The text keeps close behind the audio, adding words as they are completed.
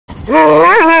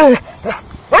I've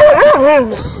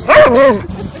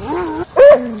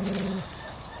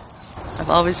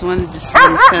always wanted to see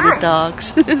these kind of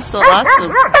dogs. It's so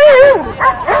awesome.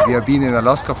 We have been in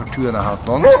Alaska for 2.5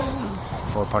 months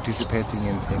for participating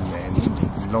in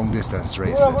long distance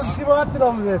races.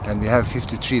 And we have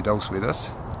 53 dogs with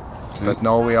us. But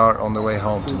now we are on the way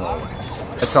home to Norway.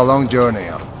 It's a long journey.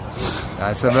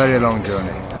 It's a very long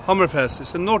journey. Hammerfest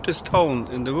is the northest town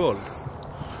in the world.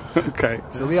 Okay.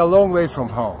 So we are a long way from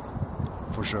home,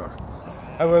 for sure.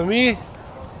 And when we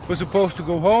were supposed to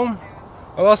go home,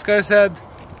 Alaska said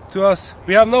to us,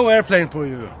 "We have no airplane for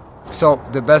you." So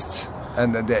the best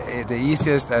and the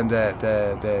easiest and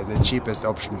the cheapest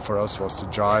option for us was to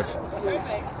drive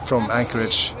from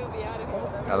Anchorage,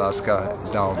 Alaska,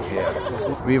 down here.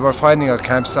 We were finding a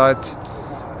campsite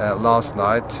last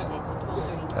night,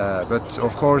 but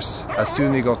of course, as soon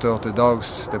as we got out the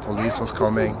dogs, the police was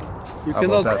coming. You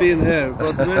cannot be in here,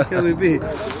 but where can we be?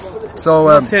 So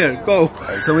not here, go.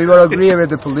 So we were agreeing with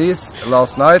the police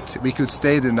last night. We could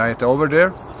stay the night over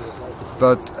there,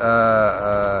 but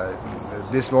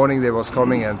this morning they was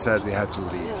coming and said we had to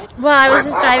leave. Well, I was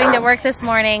just driving to work this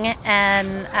morning,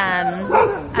 and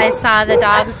I saw the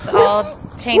dogs all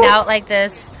chained out like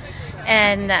this,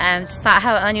 and just thought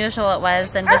how unusual it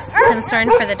was, and was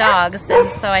concerned for the dogs.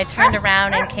 And so I turned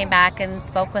around and came back and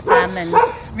spoke with them and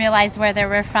realized where they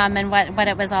were from and what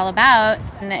it was all about.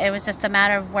 And it was just a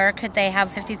matter of where could they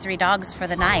have 53 dogs for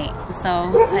the night. So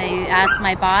I asked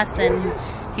my boss, and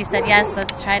he said, yes,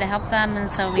 let's try to help them. And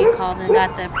so we called and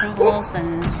got the approvals,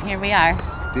 and here we are.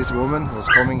 This woman was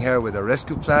coming here with a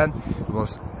rescue plan. It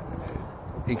was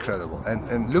incredible.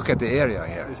 And look at the area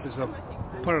here. This is a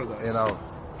paradise. You know,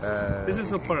 this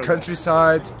is a paradise.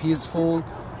 Countryside, peaceful,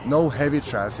 no heavy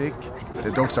traffic.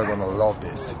 The dogs are gonna love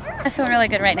this. I feel really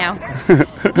good right now.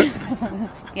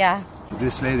 Yeah.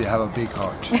 This lady have a big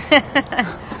heart.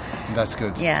 That's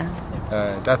good. Yeah.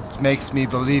 That makes me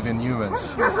believe in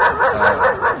humans.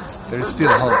 There is still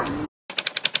hope.